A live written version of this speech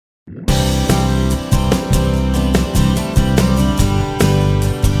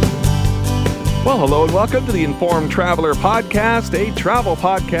Well, hello and welcome to the Informed Traveler Podcast, a travel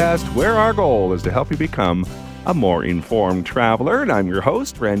podcast where our goal is to help you become a more informed traveler. And I'm your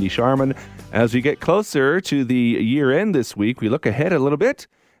host, Randy Sharman. As we get closer to the year end this week, we look ahead a little bit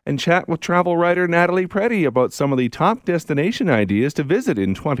and chat with travel writer Natalie Preddy about some of the top destination ideas to visit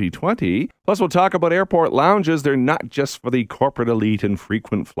in 2020. Plus, we'll talk about airport lounges. They're not just for the corporate elite and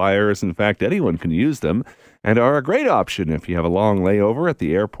frequent flyers. In fact, anyone can use them and are a great option if you have a long layover at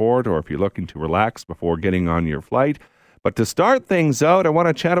the airport or if you're looking to relax before getting on your flight. But to start things out, I want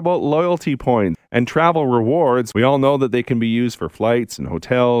to chat about loyalty points and travel rewards. We all know that they can be used for flights and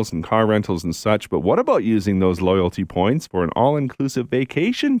hotels and car rentals and such, but what about using those loyalty points for an all-inclusive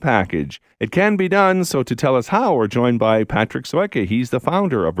vacation package? It can be done, so to tell us how, we're joined by Patrick Soika. He's the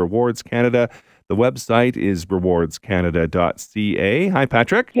founder of Rewards Canada. The website is rewardscanada.ca. Hi,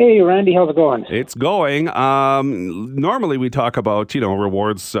 Patrick. Hey, Randy. How's it going? It's going. Normally we talk about,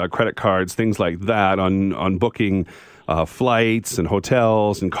 rewards, credit cards, things like that on booking flights and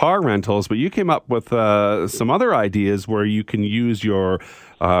hotels and car rentals, but you came up with some other ideas where you can use your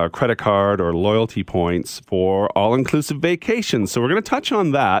credit card or loyalty points for all-inclusive vacations. So we're going to touch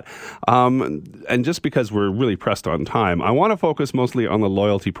on that. And just because we're really pressed on time, I want to focus mostly on the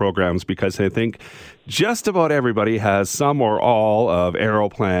loyalty programs because I think just about everybody has some or all of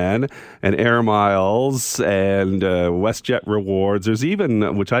Aeroplan and Air Miles and WestJet rewards. There's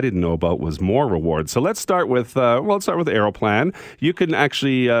even, which I didn't know about, was more rewards. So let's start with Aeroplan. You can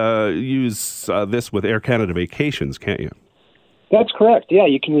actually use this with Air Canada Vacations, can't you? That's correct. Yeah,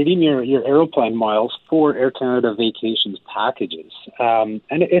 you can redeem your Aeroplan miles for Air Canada Vacations packages. And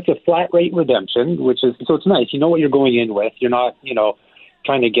it's a flat rate redemption, so it's nice. You know what you're going in with. You're not,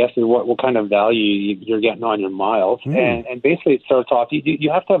 trying to guess what kind of value you're getting on your miles. And basically it starts off,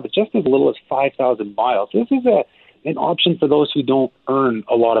 you have to have just as little as 5,000 miles. This is an option for those who don't earn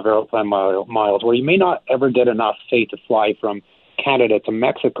a lot of Aeroplan miles, where you may not ever get enough, say, to fly from Canada to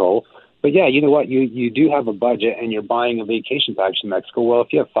Mexico. But yeah, you know what? You do have a budget and you're buying a vacation package in Mexico. Well,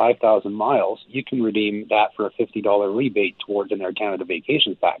 if you have 5,000 miles, you can redeem that for a $50 rebate towards an Air Canada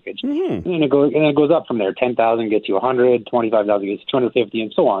Vacations package. And then it goes up from there. 10,000 gets you 100, 25,000 gets you 250,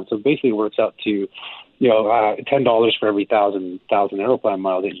 and so on. So basically it works out to $10 for every 1,000 Aeroplan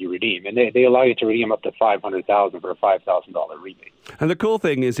miles that you redeem. And they allow you to redeem up to 500,000 for a $5,000 rebate. And the cool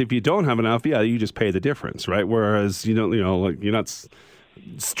thing is if you don't have enough, you just pay the difference, right? Whereas, you're not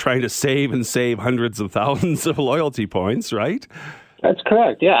trying to save hundreds of thousands of loyalty points, right? That's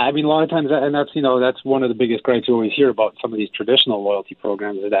correct. Yeah, I mean, a lot of times, and that's one of the biggest gripes you always hear about some of these traditional loyalty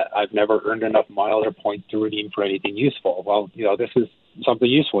programs, is that I've never earned enough miles or points to redeem for anything useful. Well, this is something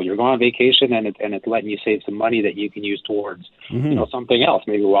useful. You're going on vacation, and it's letting you save some money that you can use towards something else,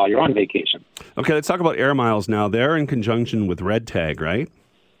 maybe while you're on vacation. Okay, let's talk about Air Miles now. They're in conjunction with Red Tag, right?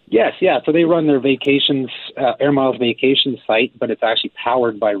 Yes, yeah. So they run their vacations, Air Miles vacation site, but it's actually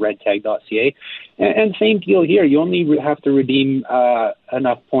powered by redtag.ca. And same deal here. You only have to redeem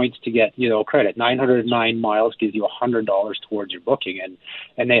enough points to get, credit. 909 miles gives you $100 towards your booking.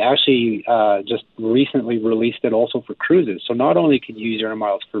 And they actually just recently released it also for cruises. So not only can you use your Air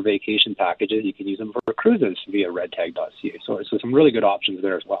Miles for vacation packages, you can use them for cruises via redtag.ca. So some really good options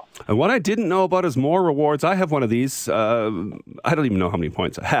there as well. And what I didn't know about is more rewards. I have one of these. I don't even know how many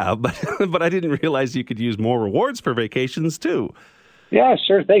points I have, but I didn't realize you could use more rewards for vacations too. Yeah,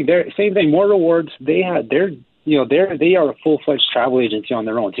 sure thing. Same thing. More rewards. They are a full-fledged travel agency on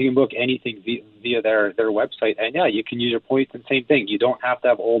their own. So you can book anything via their website, and yeah, you can use your points. And same thing. You don't have to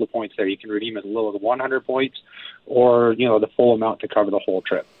have all the points there. You can redeem as little as 100 points, or the full amount to cover the whole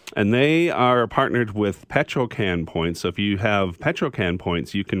trip. And they are partnered with Petro-Can points. So if you have Petro-Can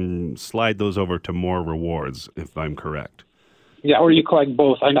points, you can slide those over to more rewards, if I'm correct. Yeah, or you collect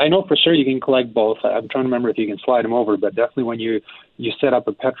both. I know for sure you can collect both. I'm trying to remember if you can slide them over, but definitely when you set up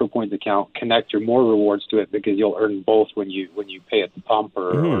a PetroPoints account, connect your more rewards to it because you'll earn both when you pay at the pump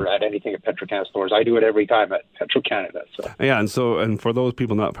or at anything at Petro-Can stores. I do it every time at Petro-Canada. So. Yeah, and for those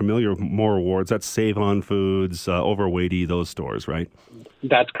people not familiar with more rewards, that's Save on Foods, Overweighty, those stores, right?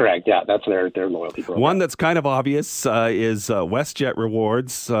 That's correct. Yeah, that's their loyalty program. One that's kind of obvious is WestJet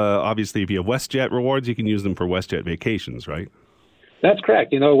rewards. Obviously, if you have WestJet rewards, you can use them for WestJet vacations, right? That's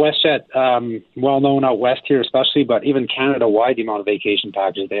correct. WestJet, well known out west here especially, but even Canada-wide, the amount of vacation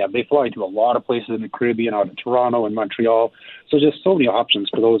packages they have. They fly to a lot of places in the Caribbean, out of Toronto and Montreal. So just so many options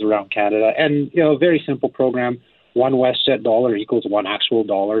for those around Canada. And, a very simple program. One WestJet dollar equals one actual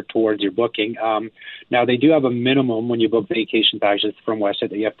dollar towards your booking. Now, they do have a minimum when you book vacation packages from WestJet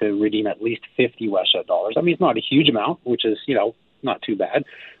that you have to redeem at least 50 WestJet dollars. I mean, it's not a huge amount, which is, not too bad.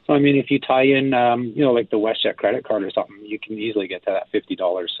 So, I mean, if you tie in, like the WestJet credit card or something, you can easily get to that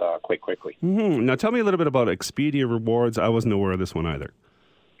 $50 quite quickly. Mm-hmm. Now, tell me a little bit about Expedia Rewards. I wasn't aware of this one either.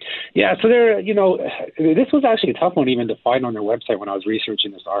 Yeah, so this was actually a tough one even to find on their website when I was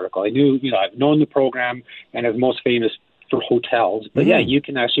researching this article. I knew, I've known the program and is most famous for hotels, but yeah, you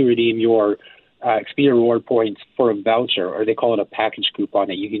can actually redeem your Expedia reward points for a voucher, or they call it a package coupon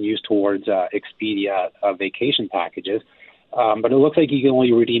that you can use towards Expedia vacation packages. But it looks like you can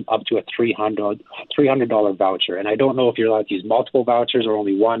only redeem up to a $300 voucher. And I don't know if you're allowed to use multiple vouchers or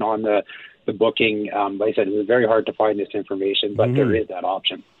only one on the booking. Like I said, it was very hard to find this information, but there is that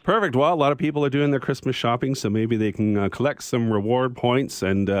option. Perfect. Well, a lot of people are doing their Christmas shopping, so maybe they can collect some reward points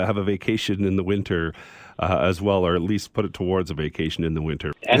and have a vacation in the winter as well, or at least put it towards a vacation in the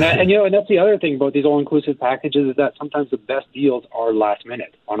winter. And that's the other thing about these all-inclusive packages is that sometimes the best deals are last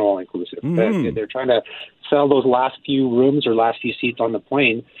minute on all-inclusive. They're trying to sell those last few rooms or last few seats on the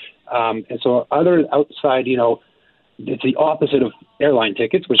plane. And so outside, it's the opposite of airline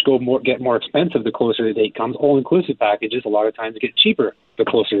tickets, which get more expensive the closer the date comes. All-inclusive packages a lot of times get cheaper the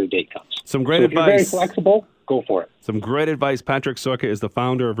closer the date comes. Some great advice. If you're very flexible, go for it. Some great advice. Patrick Socha is the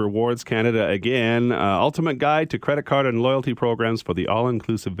founder of Rewards Canada. Again, ultimate guide to credit card and loyalty programs for the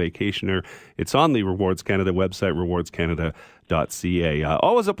all-inclusive vacationer. It's on the Rewards Canada website, rewardscanada.ca.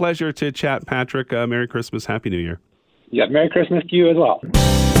 Always a pleasure to chat, Patrick. Merry Christmas. Happy New Year. Yeah, Merry Christmas to you as well.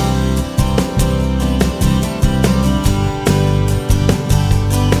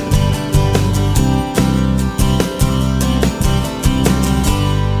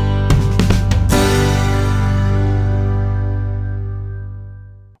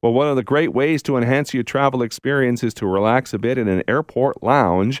 Well, one of the great ways to enhance your travel experience is to relax a bit in an airport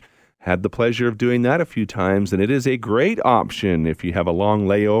lounge. Had the pleasure of doing that a few times, and it is a great option if you have a long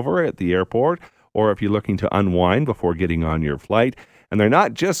layover at the airport or if you're looking to unwind before getting on your flight. And they're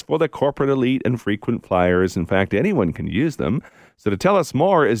not just for the corporate elite and frequent flyers. In fact, anyone can use them. So to tell us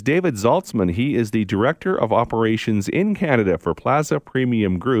more is David Zaltzman. He is the Director of Operations in Canada for Plaza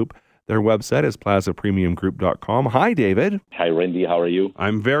Premium Group. Their website is plazapremiumgroup.com. Hi, David. Hi, Randy. How are you?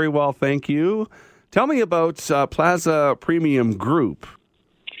 I'm very well, thank you. Tell me about Plaza Premium Group.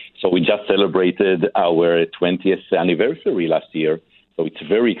 So we just celebrated our 20th anniversary last year. So it's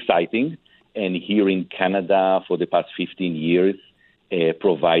very exciting. And here in Canada for the past 15 years,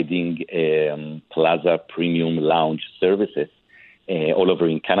 providing Plaza Premium Lounge services all over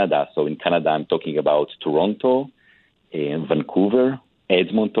in Canada. So in Canada, I'm talking about Toronto, Vancouver,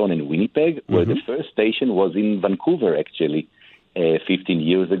 Edmonton and Winnipeg, where the first station was in Vancouver, actually, 15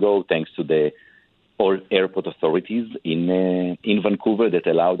 years ago, thanks to the airport authorities in Vancouver that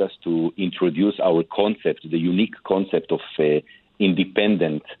allowed us to introduce our concept, the unique concept of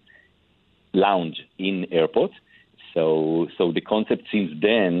independent lounge in airport. So the concept since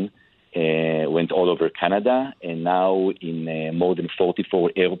then went all over Canada, and now in more than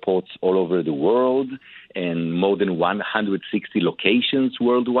 44 airports all over the world and more than 160 locations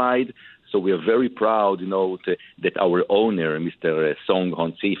worldwide. So we are very proud, that our owner, Mr. Song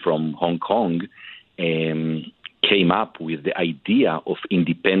Hon-si from Hong Kong, came up with the idea of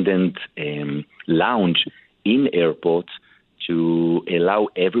independent lounge in airports to allow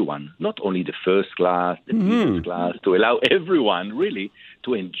everyone, not only the first class, the business class, to allow everyone really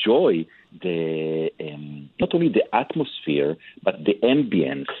to enjoy not only the atmosphere, but the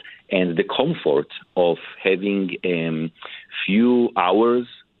ambience and the comfort of having few hours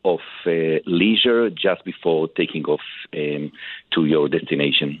of leisure just before taking off to your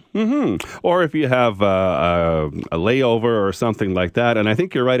destination. Or if you have a layover or something like that. And I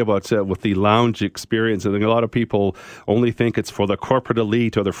think you're right about with the lounge experience. I think a lot of people only think it's for the corporate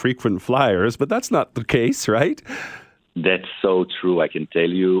elite or the frequent flyers, but that's not the case, right? That's so true. I can tell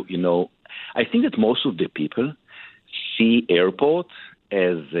you, I think that most of the people see airport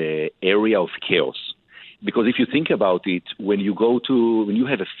as an area of chaos. Because if you think about it, when you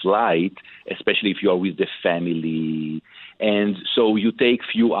have a flight, especially if you are with the family, and so you take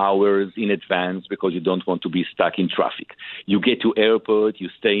few hours in advance because you don't want to be stuck in traffic. You get to airport, you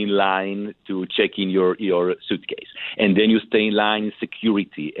stay in line to check in your suitcase. And then you stay in line in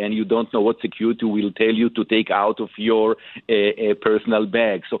security, and you don't know what security will tell you to take out of your personal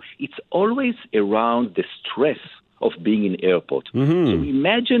bag. So it's always around the stress of being in airport. So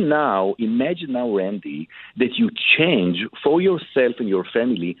imagine now, Randy, that you change for yourself and your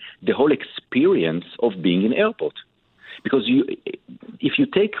family the whole experience of being in airport. Because if you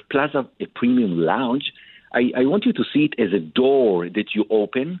take Plaza Premium Lounge, I want you to see it as a door that you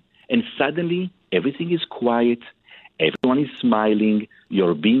open, and suddenly everything is quiet, everyone is smiling,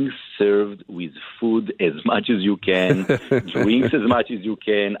 you're being served with food as much as you can, drinks as much as you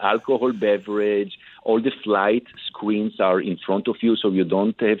can, alcohol, beverage. All the flight screens are in front of you, so you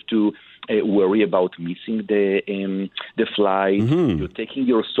don't have to worry about missing the flight. Mm-hmm. You're taking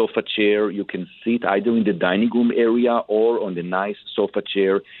your sofa chair. You can sit either in the dining room area or on the nice sofa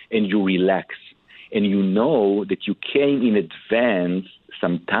chair, and you relax. And you know that you came in advance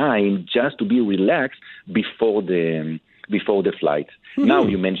some time just to be relaxed before the flight. Mm-hmm. Now,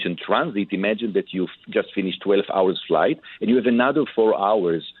 you mentioned transit. Imagine that you've just finished 12 hours flight, and you have another 4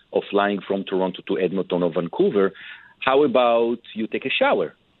 hours of flying from Toronto to Edmonton or Vancouver. How about you take a shower?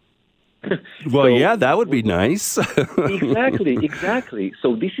 Well, yeah, that would be nice. Exactly.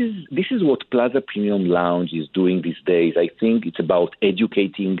 So this is what Plaza Premium Lounge is doing these days. I think it's about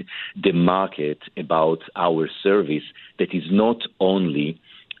educating the market about our service that is not only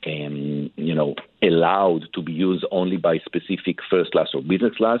allowed to be used only by specific first class or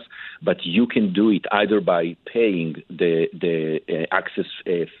business class, but you can do it either by paying the access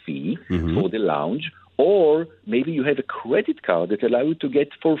fee Mm-hmm. for the lounge, or maybe you have a credit card that allows you to get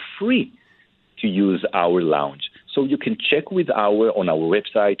for free to use our lounge. So you can check on our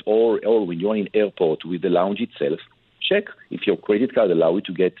website or when you're in airport with the lounge itself, check if your credit card allows you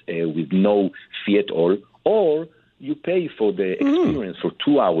to get with no fee at all, or you pay for the experience for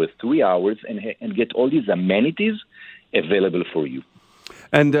 2 hours, 3 hours, and get all these amenities available for you.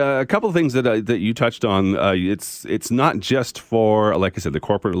 And a couple of things that you touched on, it's not just for, like I said, the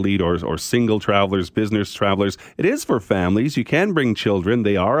corporate elite or single travelers, business travelers. It is for families. You can bring children.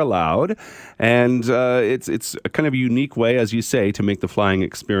 They are allowed. And it's a kind of a unique way, as you say, to make the flying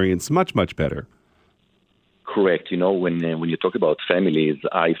experience much, much better. Correct. When you talk about families,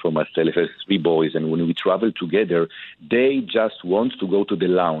 I, for myself, have 3 boys, and when we travel together, they just want to go to the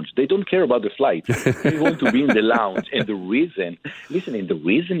lounge. They don't care about the flight. They want to be in the lounge. And the reason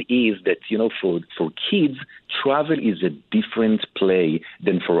is that, for kids, travel is a different play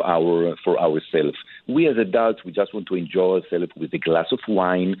than for ourselves. We as adults, we just want to enjoy ourselves with a glass of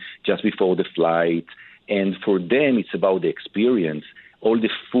wine just before the flight. And for them, it's about the experience. All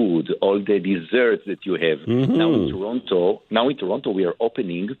the food, all the desserts that you have. Mm-hmm. Now in Toronto, we are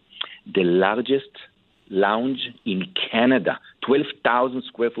opening the largest lounge in Canada, 12,000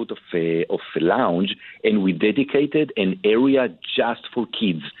 square foot of lounge, and we dedicated an area just for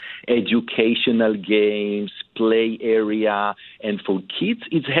kids, educational games, play area, and for kids,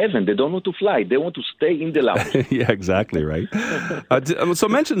 it's heaven. They don't want to fly. They want to stay in the lounge. Yeah, exactly right. So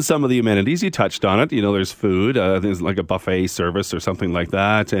mention some of the amenities. You touched on it. There's food. There's like a buffet service or something like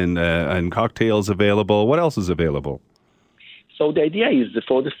that, and cocktails available. What else is available? So the idea is,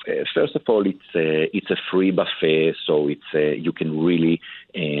 first of all, it's a free buffet, so you can really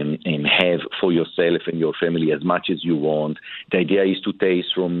have for yourself and your family as much as you want. The idea is to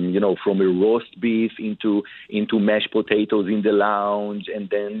taste from a roast beef into mashed potatoes in the lounge, and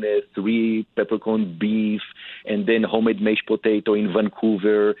then 3 peppercorn beef, and then homemade mashed potato in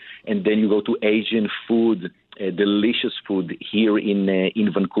Vancouver, and then you go to Asian food. Delicious food here in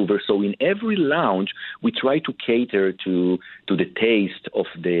Vancouver. So in every lounge, we try to cater to the taste of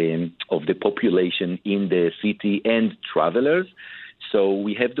the population in the city and travelers. So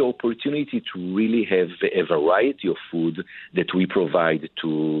we have the opportunity to really have a variety of food that we provide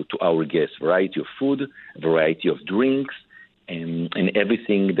to our guests. Variety of food, variety of drinks, and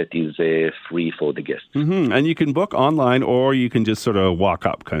everything that is free for the guests. Mm-hmm. And you can book online, or you can just sort of walk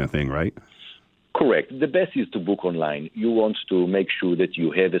up kind of thing, right? Correct. The best is to book online. You want to make sure that you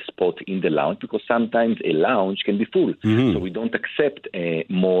have a spot in the lounge, because sometimes a lounge can be full. Mm-hmm. So we don't accept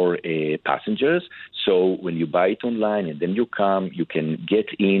more passengers. So when you buy it online and then you come, you can get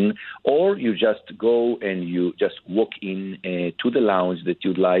in, or you just go and you just walk in to the lounge that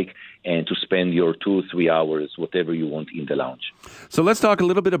you'd like, and to spend your 2-3 hours, whatever you want, in the lounge. So let's talk a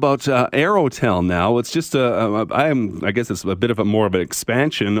little bit about Aerotel now. It's just I guess it's a bit of more of an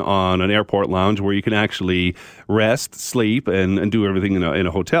expansion on an airport lounge where you can actually rest, sleep, and do everything in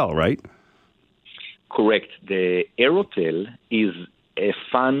a hotel, right? Correct. The Aerotel is a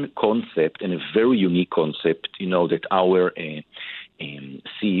fun concept and a very unique concept, that our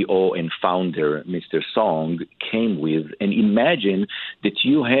CEO and founder, Mr. Song, came with. And imagine that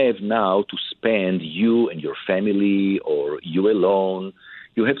you have now to spend, you and your family or you alone,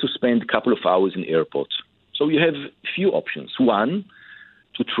 you have to spend a couple of hours in airports. So you have few options. One,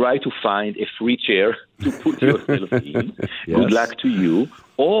 to try to find a free chair to put yourself in. Yes. Good luck to you.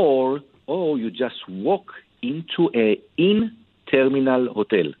 Or you just walk into a in-terminal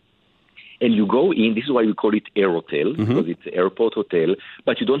hotel. and you go in. This is why we call it Airhotel, because it's an airport hotel,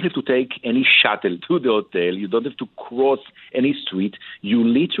 but you don't have to take any shuttle to the hotel. You don't have to cross any street. You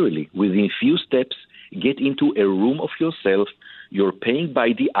literally, within few steps, get into a room of yourself. You're paying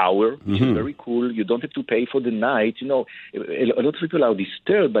by the hour, which is very cool. You don't have to pay for the night. You know, a lot of people are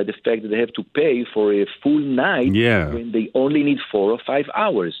disturbed by the fact that they have to pay for a full night when they only need 4 or 5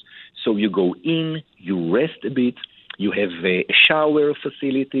 hours. So you go in, you rest a bit, you have a shower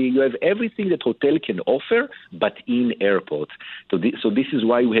facility, you have everything that hotel can offer, but in airports. So this is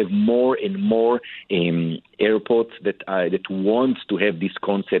why we have more and more airports that want to have this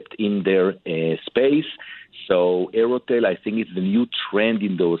concept in their space. So Airhotel, I think, is the new trend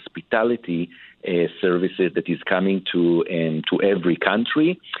in the hospitality services that is coming to every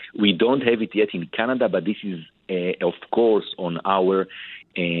country. We don't have it yet in Canada, but this is, of course, on our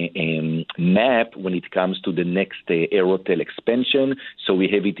map when it comes to the next Airhotel expansion. So we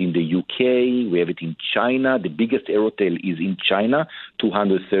have it in the UK, we have it in China. The biggest Airhotel is in China,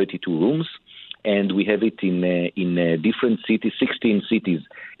 232 rooms. And we have it in different cities, 16 cities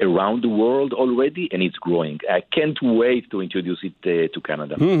around the world already, and it's growing. I can't wait to introduce it to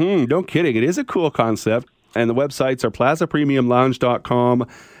Canada. No kidding. It is a cool concept. And the websites are plazapremiumlounge.com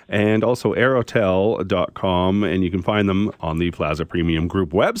and also airhotel.com. And you can find them on the Plaza Premium Group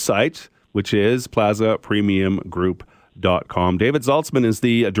website, which is plazapremiumgroup.com. David Zaltzman is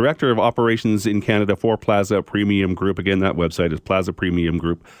the Director of Operations in Canada for Plaza Premium Group. Again, that website is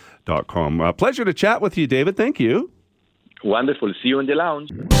plazapremiumgroup.com. Pleasure to chat with you, David. Thank you. Wonderful. See you in the lounge.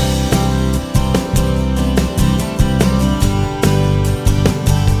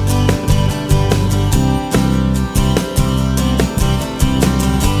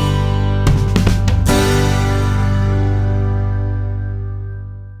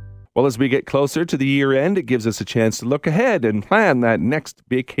 Well, as we get closer to the year end, it gives us a chance to look ahead and plan that next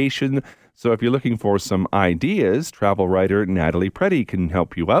vacation. So if you're looking for some ideas, travel writer Natalie Preddy can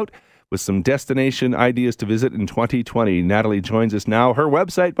help you out with some destination ideas to visit in 2020. Natalie joins us now. Her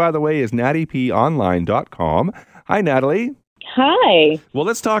website, by the way, is nattyponline.com. Hi, Natalie. Hi. Well,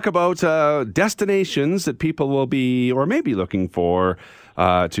 let's talk about destinations that people will be or may be looking for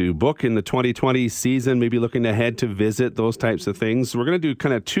to book in the 2020 season, maybe looking ahead to visit, those types of things. We're going to do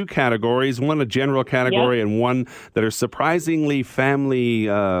kind of two categories, one a general category and one that are surprisingly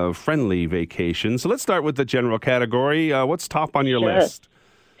family-friendly vacations. So let's start with the general category. What's top on your list?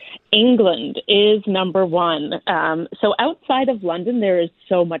 England is number one. So outside of London, there is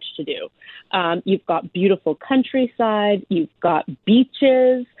so much to do. You've got beautiful countryside. You've got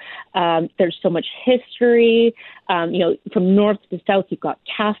beaches. There's so much history. From north to south, you've got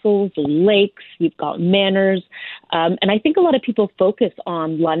castles, lakes. You've got manors. And I think a lot of people focus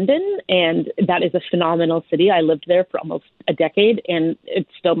on London, and that is a phenomenal city. I lived there for almost a decade, and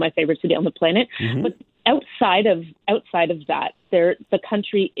it's still my favorite city on the planet. But outside of that, the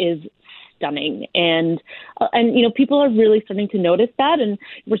country is stunning, and people are really starting to notice that, and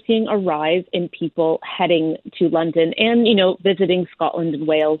we're seeing a rise in people heading to London and visiting Scotland and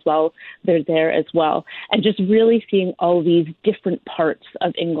Wales while they're there as well, and just really seeing all these different parts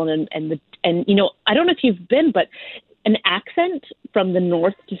of England and I don't know if you've been, but an accent from the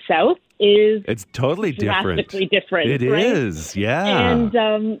north to south it's totally drastically different. It right? is, yeah. And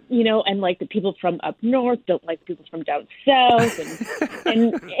and like the people from up north don't like the people from down south,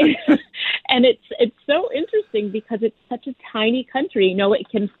 and and it's so interesting because it's such a tiny country. It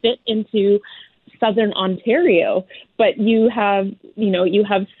can fit into southern Ontario, but you have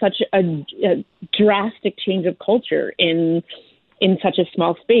such a drastic change of culture in such a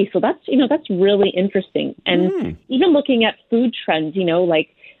small space. So that's really interesting. And even looking at food trends,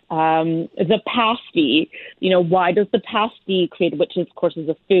 the pasty, why does the pasty create, which of course is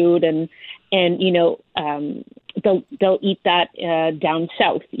a food, and they'll eat that down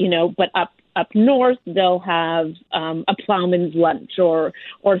south, but up north they'll have a plowman's lunch or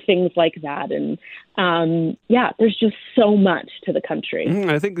things like that. And there's just so much to the country.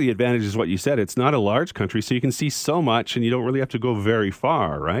 I think the advantage is what you said. It's not a large country, so you can see so much and you don't really have to go very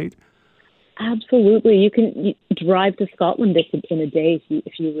far, right? Absolutely. You can drive to Scotland in a day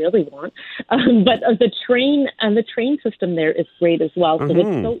if you really want. But the train system there is great as well. So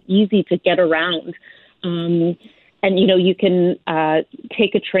it's so easy to get around. And you can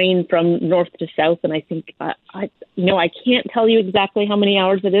take a train from north to south, and I think I can't tell you exactly how many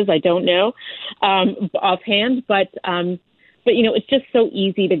hours it is. I don't know offhand, but it's just so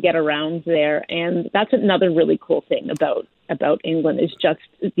easy to get around there, and that's another really cool thing about England is just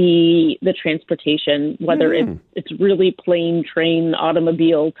the transportation, whether it's really plain train,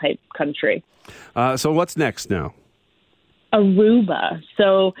 automobile type country. So what's next now? Aruba.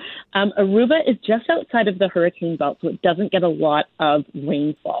 So Aruba is just outside of the hurricane belt, so it doesn't get a lot of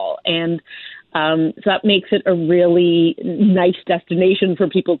rainfall. And so that makes it a really nice destination for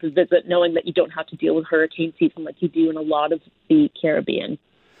people to visit, knowing that you don't have to deal with hurricane season like you do in a lot of the Caribbean.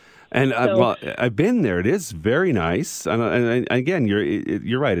 And I've been there. It is very nice. And again,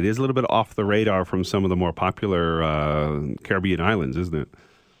 you're right. It is a little bit off the radar from some of the more popular Caribbean islands, isn't it?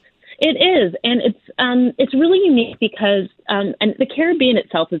 It is, and it's really unique because, and the Caribbean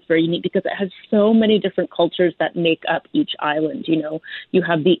itself is very unique because it has so many different cultures that make up each island. You know, you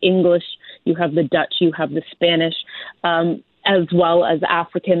have the English, you have the Dutch, you have the Spanish, as well as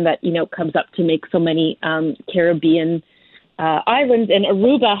African that, you know, comes up to make so many Caribbean islands. And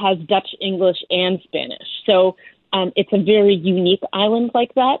Aruba has Dutch, English, and Spanish. So it's a very unique island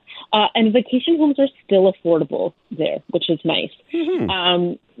like that. And vacation homes are still affordable there, which is nice.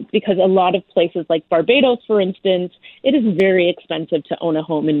 Mm-hmm. Because a lot of places like Barbados, for instance, it is very expensive to own a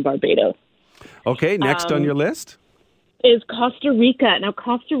home in Barbados. Okay, next on your list? Is Costa Rica. Now,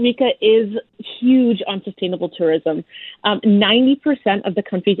 Costa Rica is huge on sustainable tourism. 90% of the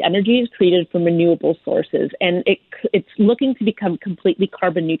country's energy is created from renewable sources, and it's looking to become completely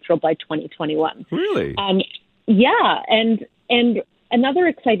carbon neutral by 2021. Really? Yeah, and another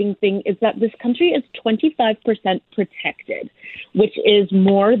exciting thing is that this country is 25% protected, which is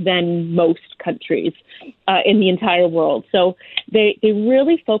more than most countries in the entire world. So they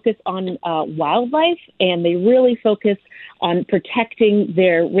really focus on wildlife, and they really focus on protecting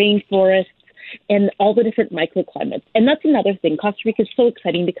their rainforests and all the different microclimates. And that's another thing. Costa Rica is so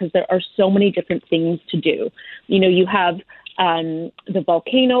exciting because there are so many different things to do. You know, you have the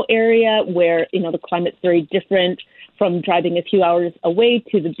volcano area where, you know, the climate's very different from driving a few hours away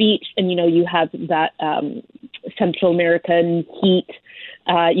to the beach. And, you know, you have that Central American heat.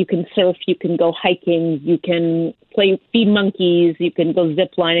 You can surf, you can go hiking, you can feed monkeys, you can go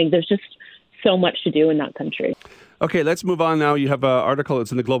zip lining. There's just so much to do in that country. Okay, let's move on now. You have an article,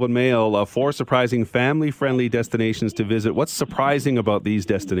 it's in the Globe and Mail, 4 surprising family-friendly destinations to visit. What's surprising about these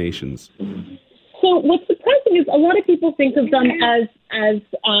destinations? So what's surprising is a lot of people think of them as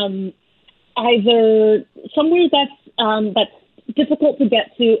either somewhere that's difficult to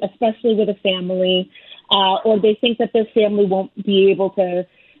get to, especially with a family, or they think that their family won't be able to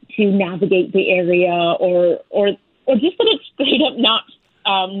navigate the area, or just that it's straight up not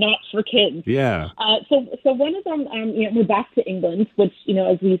for kids. Yeah. So one of them, we're back to England, which, you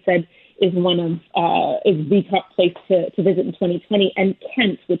know, as we said, is one of is the top place to visit in 2020, and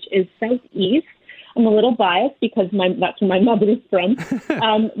Kent, which is southeast. I'm a little biased because that's where my mother is from,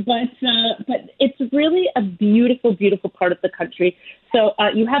 but it's really a beautiful, beautiful part of the country. So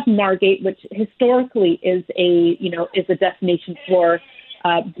you have Margate, which historically is a destination for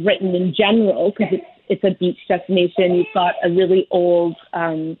Britain in general because it's a beach destination. You've got a really old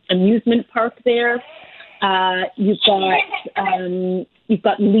amusement park there. You've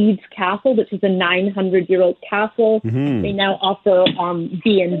got Leeds Castle, which is a 900-year-old castle. Mm-hmm. They now offer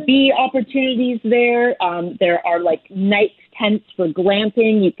B&B opportunities there. There are like night tents for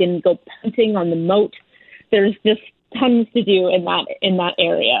glamping. You can go punting on the moat. There's just tons to do in that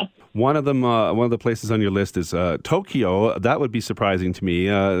area. One of the places on your list is Tokyo. That would be surprising to me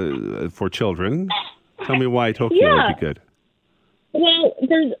for children. Tell me why Tokyo would be good. Well,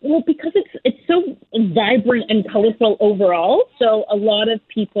 because it's so vibrant and colorful overall. So a lot of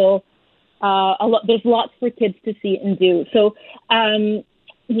people, there's lots for kids to see and do. So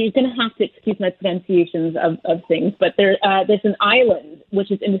you're going to have to excuse my pronunciations of things, but there's an island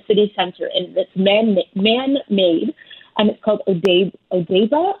which is in the city center, and it's man-made. It's called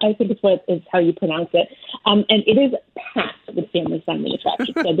Odaiba, I think is how you pronounce it. And it is packed with family-friendly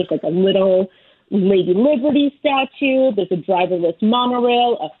attractions. So there's like a little Lady Liberty statue, there's a driverless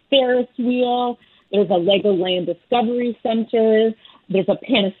monorail, a Ferris wheel, there's a Legoland Discovery Center, there's a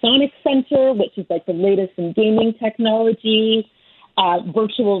Panasonic Center, which is like the latest in gaming technology,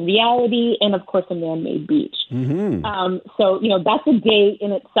 virtual reality, and of course a man-made beach. Mm-hmm. So, you know, that's a day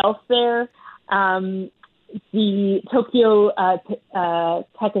in itself there. The Tokyo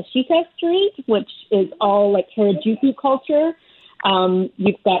Takashita Street, which is all like Harajuku culture.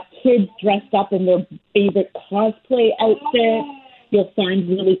 You've got kids dressed up in their favorite cosplay outfits. You'll find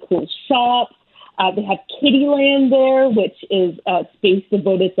really cool shops. They have Kittyland there, which is a space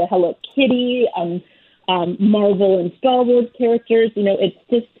devoted to Hello Kitty, Marvel and Star Wars characters. You know,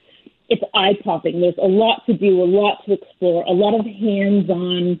 it's eye-popping. There's a lot to do, a lot to explore, a lot of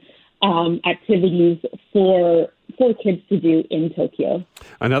hands-on activities for for kids to do in Tokyo.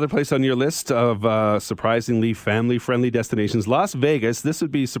 Another place on your list of surprisingly family-friendly destinations, Las Vegas. This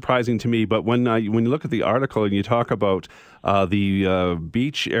would be surprising to me, but when you look at the article and you talk about the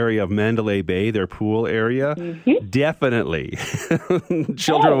beach area of Mandalay Bay, their pool area, definitely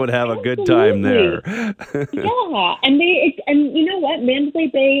children would have a good time there. Yeah, and you know what,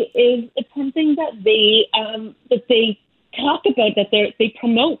 Mandalay Bay it's something that they talk about, that they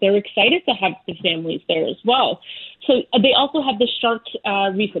promote. They're excited to have the families there as well. So they also have the Shark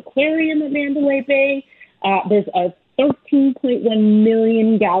Reef Aquarium at Mandalay Bay. There's a 13.1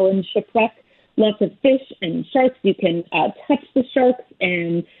 million gallon shipwreck. Lots of fish and sharks. You can touch the sharks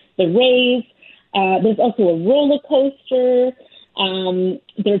and the rays. There's also a roller coaster.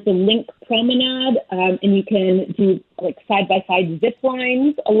 There's a Link Promenade, and you can do like side-by-side zip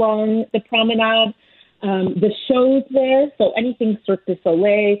lines along the promenade. The shows there, so anything Cirque du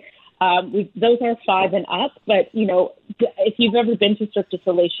Soleil, those are 5 and up. But, you know, if you've ever been to Cirque du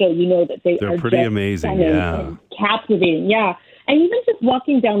Soleil show, you know that they're pretty amazing, and captivating, yeah. And even just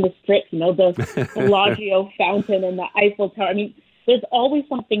walking down the strip, you know, the Bellagio fountain and the Eiffel Tower. I mean, there's always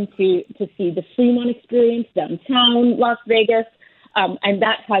something to see. The Fremont Experience downtown Las Vegas, and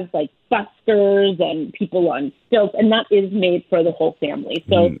that has like buskers and people on stilts, and that is made for the whole family.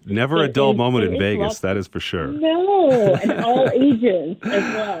 So never a dull moment in Vegas, that is for sure. No, and all ages as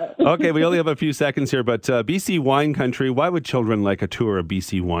well. Okay, we only have a few seconds here, but BC Wine Country, why would children like a tour of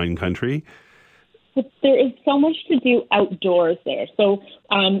BC Wine Country? But there is so much to do outdoors there. So,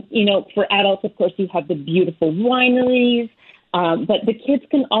 you know, for adults, of course, you have the beautiful wineries, but the kids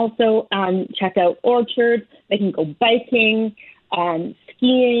can also check out orchards. They can go biking,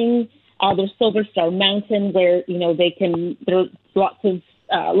 skiing. There's Silver Star Mountain, where you know there's lots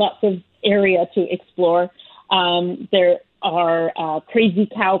of area to explore. There are Crazy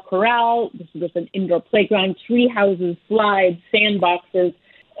Cow Corral. There's an indoor playground, tree houses, slides, sandboxes.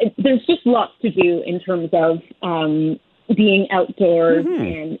 There's just lots to do in terms of being outdoors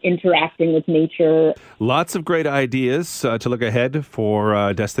and interacting with nature. Lots of great ideas to look ahead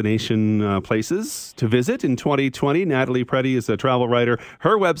for destination places to visit in 2020. Natalie Preddy is a travel writer.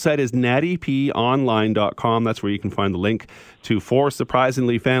 Her website is nattyponline.com. That's where you can find the link to 4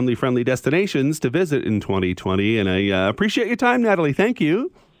 surprisingly family-friendly destinations to visit in 2020. And I appreciate your time, Natalie. Thank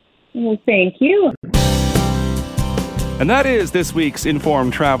you. Well, thank you. And that is this week's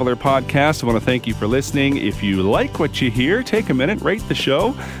Informed Traveler podcast. I want to thank you for listening. If you like what you hear, take a minute, rate the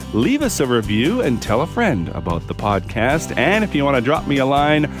show, leave us a review, and tell a friend about the podcast. And if you want to drop me a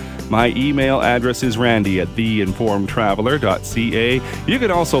line, my email address is randy@theinformedtraveler.ca. You can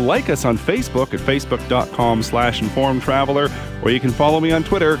also like us on Facebook at facebook.com/informedtraveler, or you can follow me on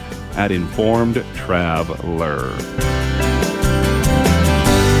Twitter @informedtraveler.